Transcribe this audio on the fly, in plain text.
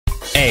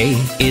A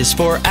is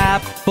for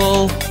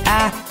apple,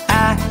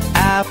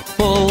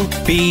 apple.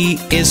 B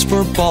is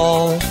for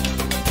ball,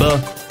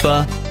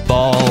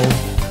 ball.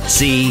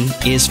 C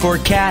is for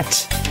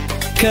cat,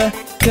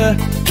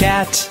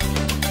 cat.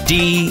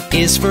 D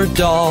is for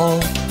doll,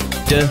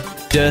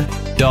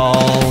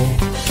 doll.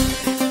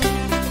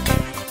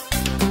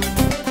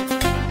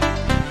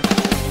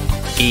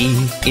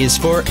 E is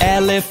for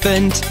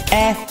elephant,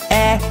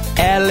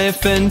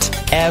 elephant.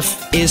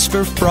 F is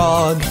for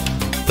frog,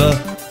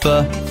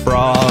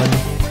 frog.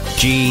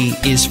 G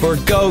is for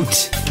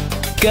goat,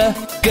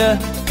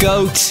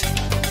 goat.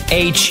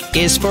 H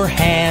is for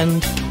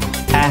hand,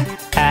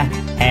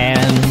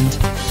 hand.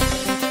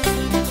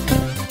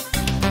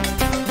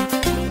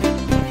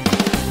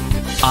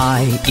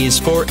 I is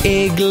for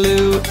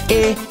igloo,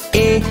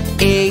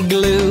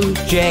 igloo.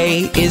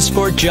 J is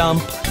for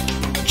jump,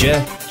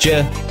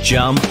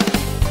 jump.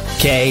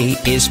 K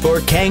is for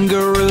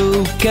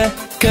kangaroo,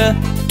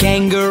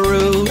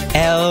 kangaroo.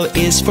 L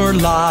is for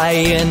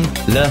lion,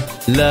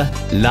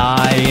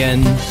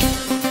 lion.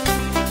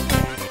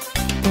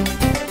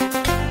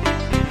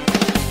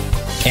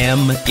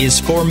 M is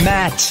for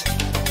mat,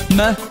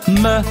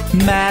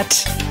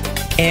 mat.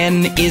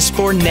 N is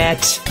for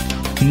net,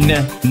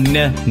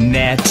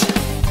 net.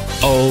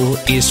 O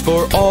is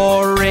for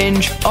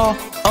orange,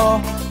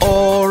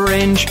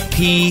 orange.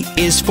 P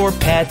is for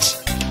pet,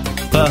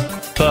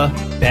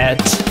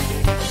 pet.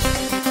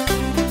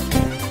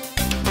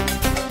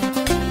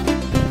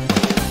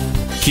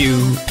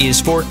 Q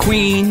is for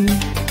queen,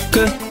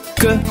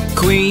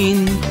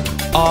 queen.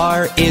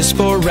 R is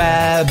for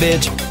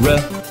rabbit,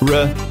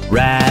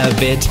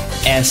 rabbit.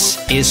 S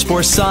is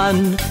for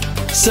sun,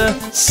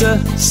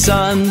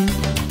 sun.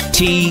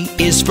 T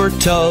is for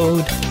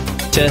toad,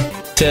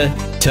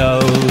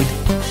 toad.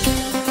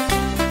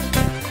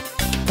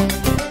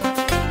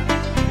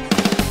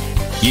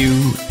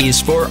 U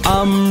is for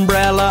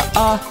umbrella,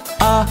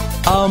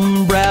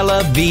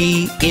 umbrella.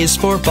 V is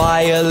for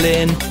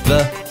violin,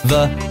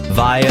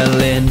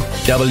 violin.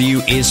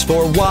 W is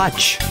for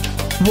watch,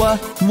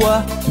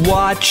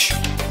 watch.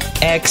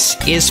 X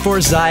is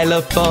for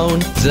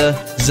xylophone,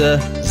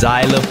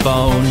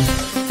 xylophone.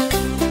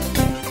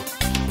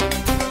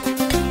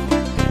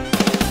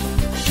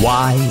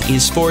 Y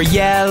is for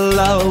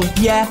yellow,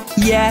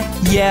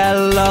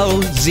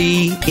 yellow.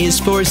 Z is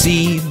for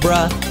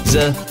zebra,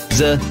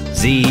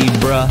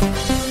 zebra.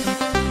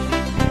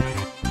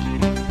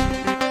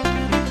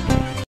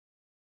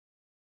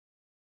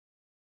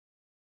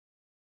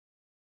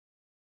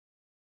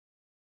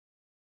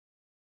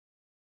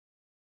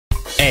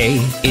 A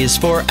is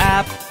for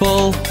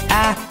apple,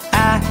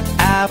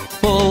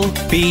 apple.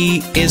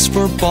 B is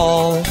for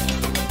ball,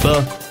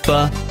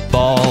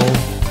 ball.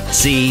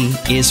 C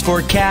is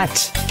for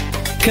cat,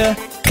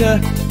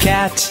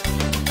 cat.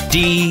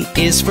 D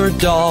is for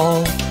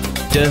doll,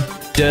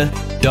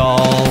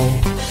 doll.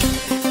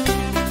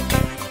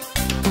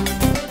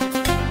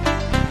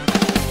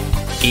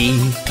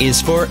 E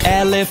is for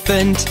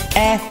elephant,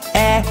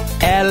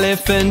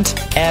 elephant.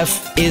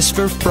 F is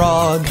for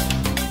frog,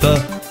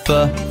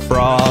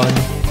 frog.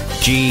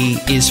 G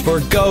is for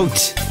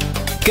goat,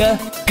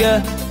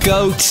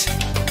 goat.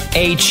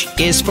 H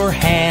is for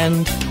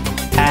hand,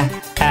 hand.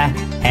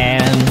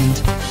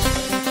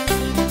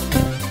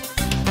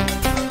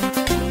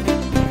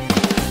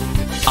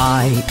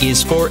 I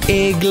is for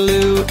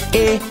igloo,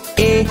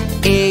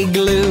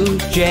 igloo.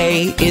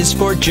 J is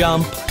for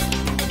jump,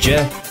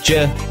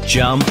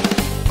 jump.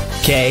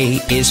 K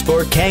is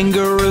for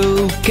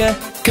kangaroo,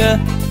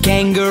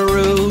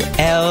 kangaroo.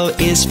 L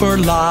is for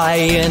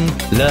lion,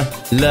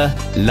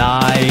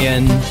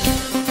 lion.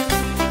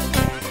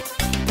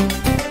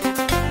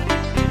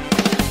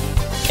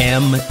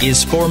 M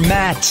is for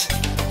mat,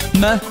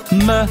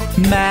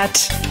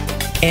 mat.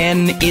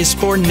 N is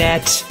for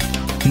net,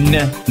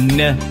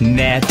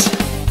 net.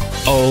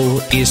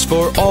 O is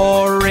for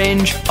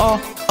orange,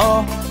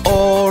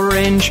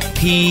 orange.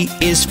 P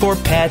is for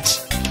pet,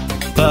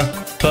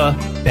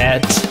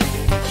 pet.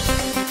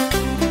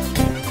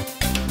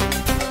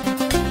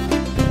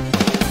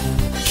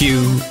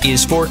 Q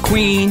is for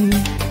queen,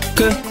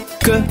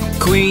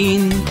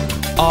 queen.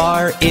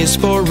 R is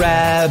for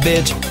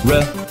rabbit,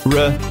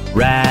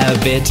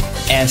 rabbit.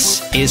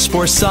 S is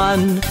for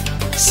sun,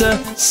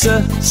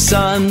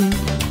 sun.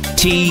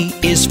 T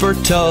is for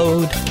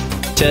toad,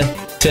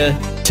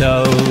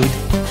 toad.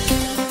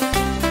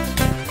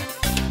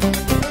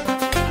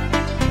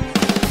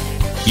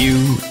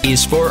 U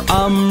is for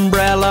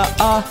umbrella,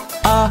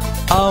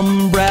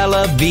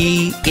 umbrella.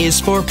 V is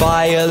for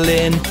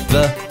violin,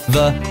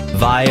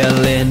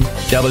 violin.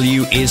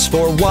 W is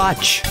for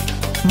watch,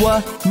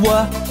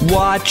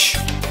 watch.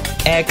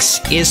 X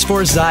is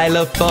for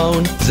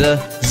xylophone,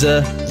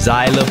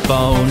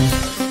 xylophone.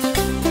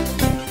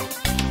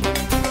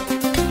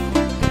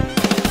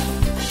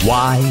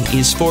 Y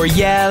is for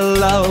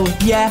yellow,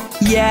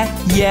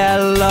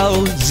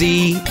 yellow.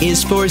 Z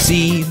is for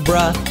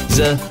zebra,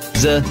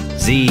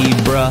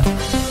 zebra.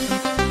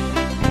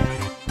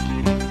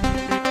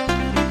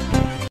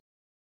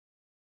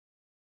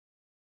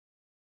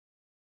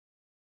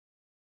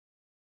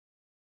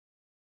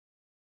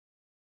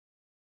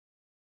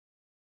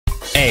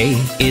 A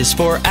is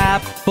for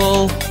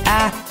apple,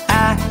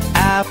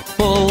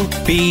 apple.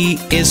 B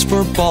is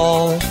for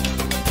ball,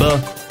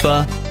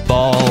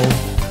 ball.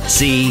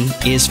 C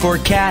is for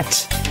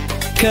cat,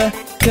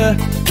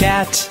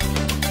 cat.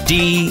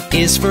 D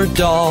is for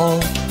doll,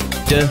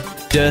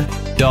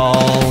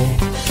 doll.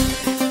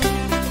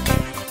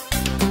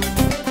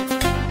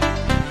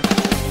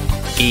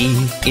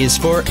 E is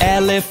for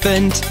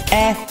elephant,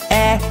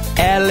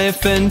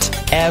 elephant.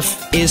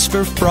 F is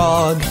for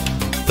frog,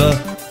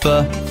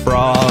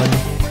 frog.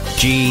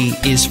 G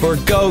is for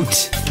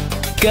goat,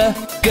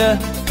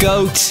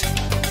 goat.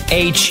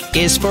 H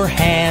is for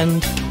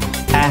hand,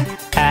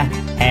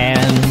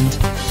 hand.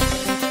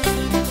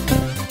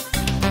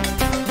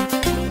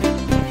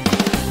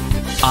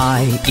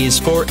 I is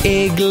for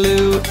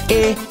igloo,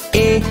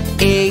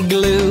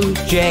 igloo.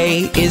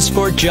 J is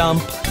for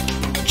jump,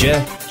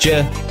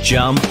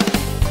 jump.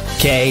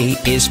 K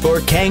is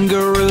for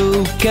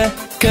kangaroo,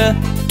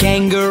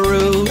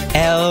 kangaroo.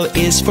 L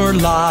is for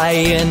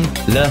lion,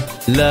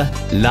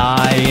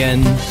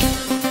 lion.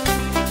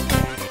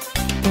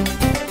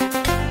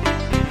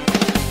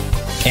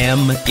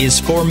 M is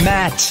for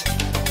mat,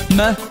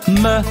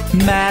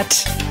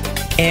 mat.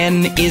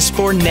 N is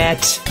for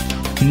net,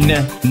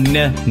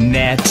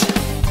 net.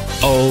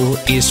 O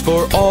is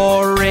for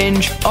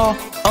orange,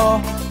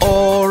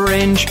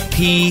 orange.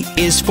 P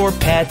is for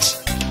pet,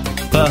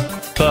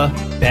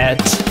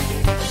 pet.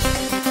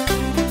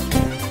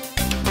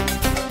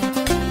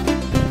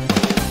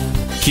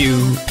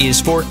 Q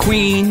is for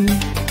queen,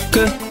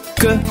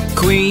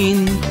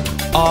 queen.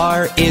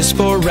 R is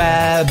for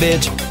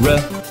rabbit,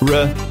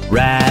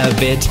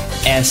 rabbit.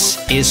 S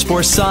is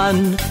for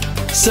sun,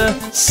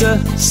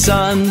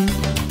 sun.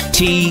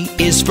 T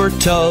is for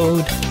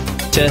toad,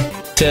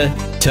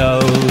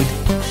 toad.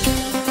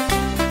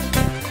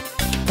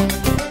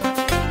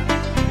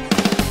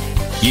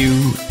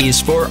 U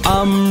is for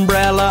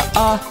umbrella,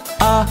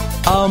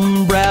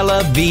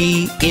 umbrella.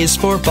 V is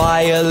for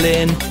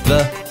violin,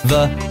 the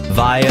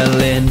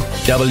violin.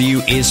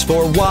 W is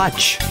for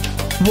watch,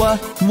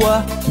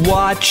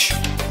 watch.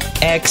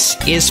 X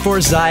is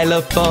for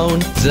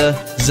xylophone,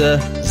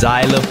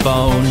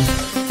 xylophone.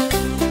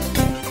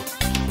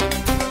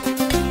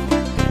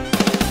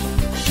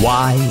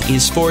 Y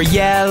is for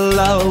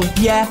yellow,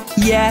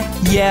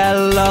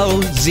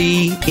 yellow.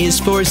 Z is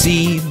for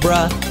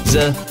zebra,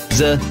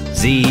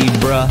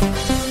 zebra.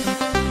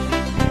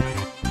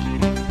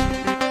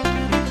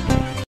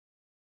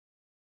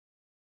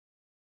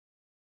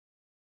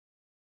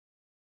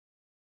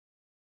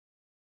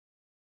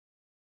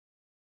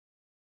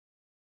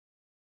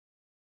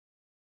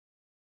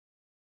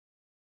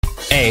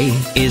 A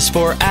is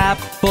for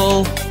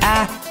apple,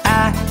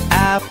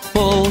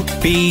 apple.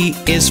 B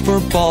is for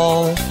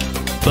ball,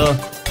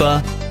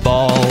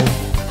 ball.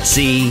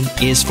 C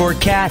is for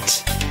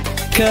cat,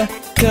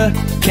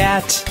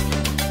 cat.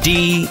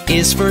 D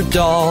is for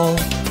doll,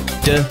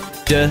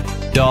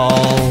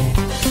 doll.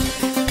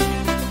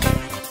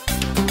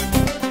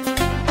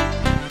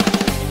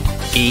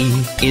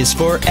 E is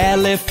for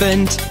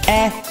elephant,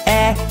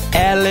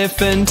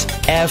 elephant.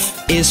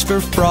 F is for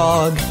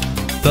frog,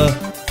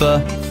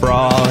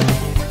 frog.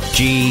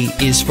 G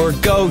is for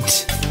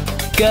goat,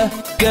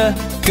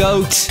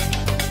 goat.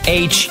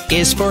 H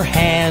is for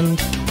hand,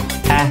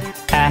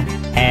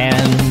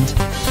 hand.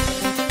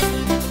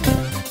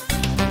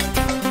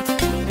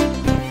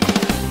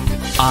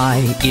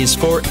 I is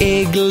for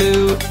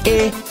igloo,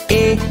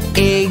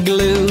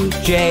 igloo.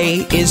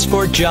 J is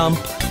for jump,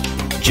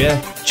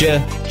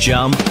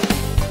 jump.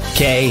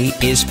 K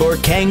is for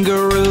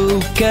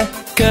kangaroo,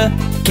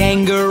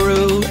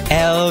 kangaroo.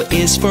 L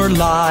is for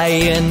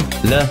lion,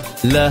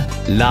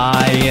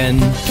 lion.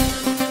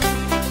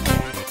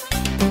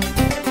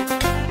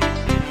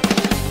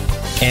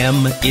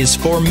 M is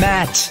for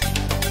mat,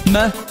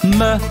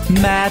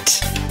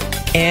 mat.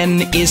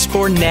 N is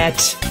for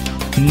net,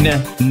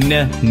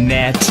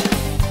 net.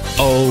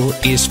 O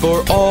is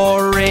for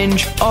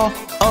orange,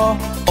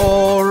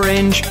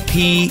 orange.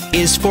 P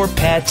is for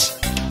pet,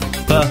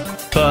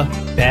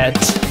 pet.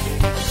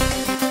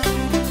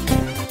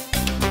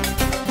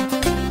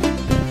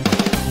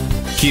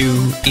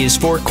 Q is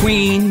for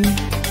queen,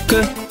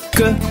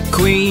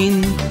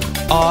 queen.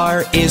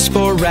 R is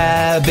for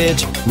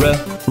rabbit,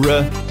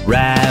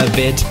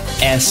 rabbit.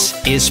 S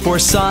is for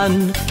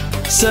sun,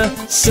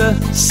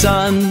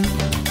 sun.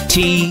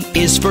 T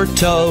is for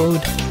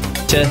toad,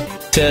 toad.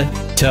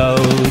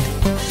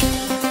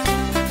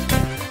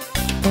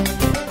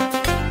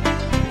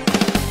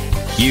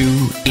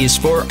 U is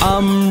for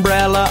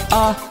umbrella,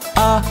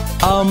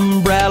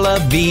 umbrella.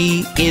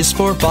 V is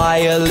for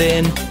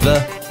violin,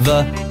 the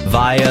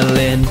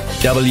violin.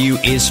 W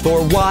is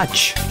for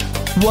watch,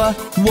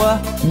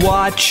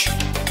 watch.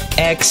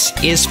 X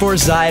is for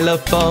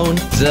xylophone,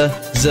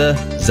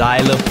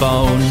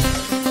 xylophone.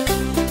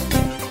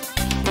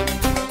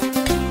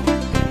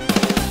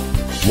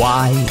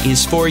 Y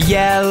is for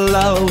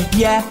yellow,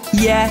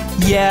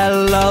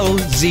 yellow.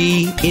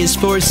 Z is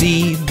for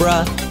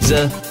zebra,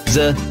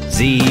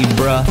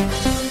 zebra.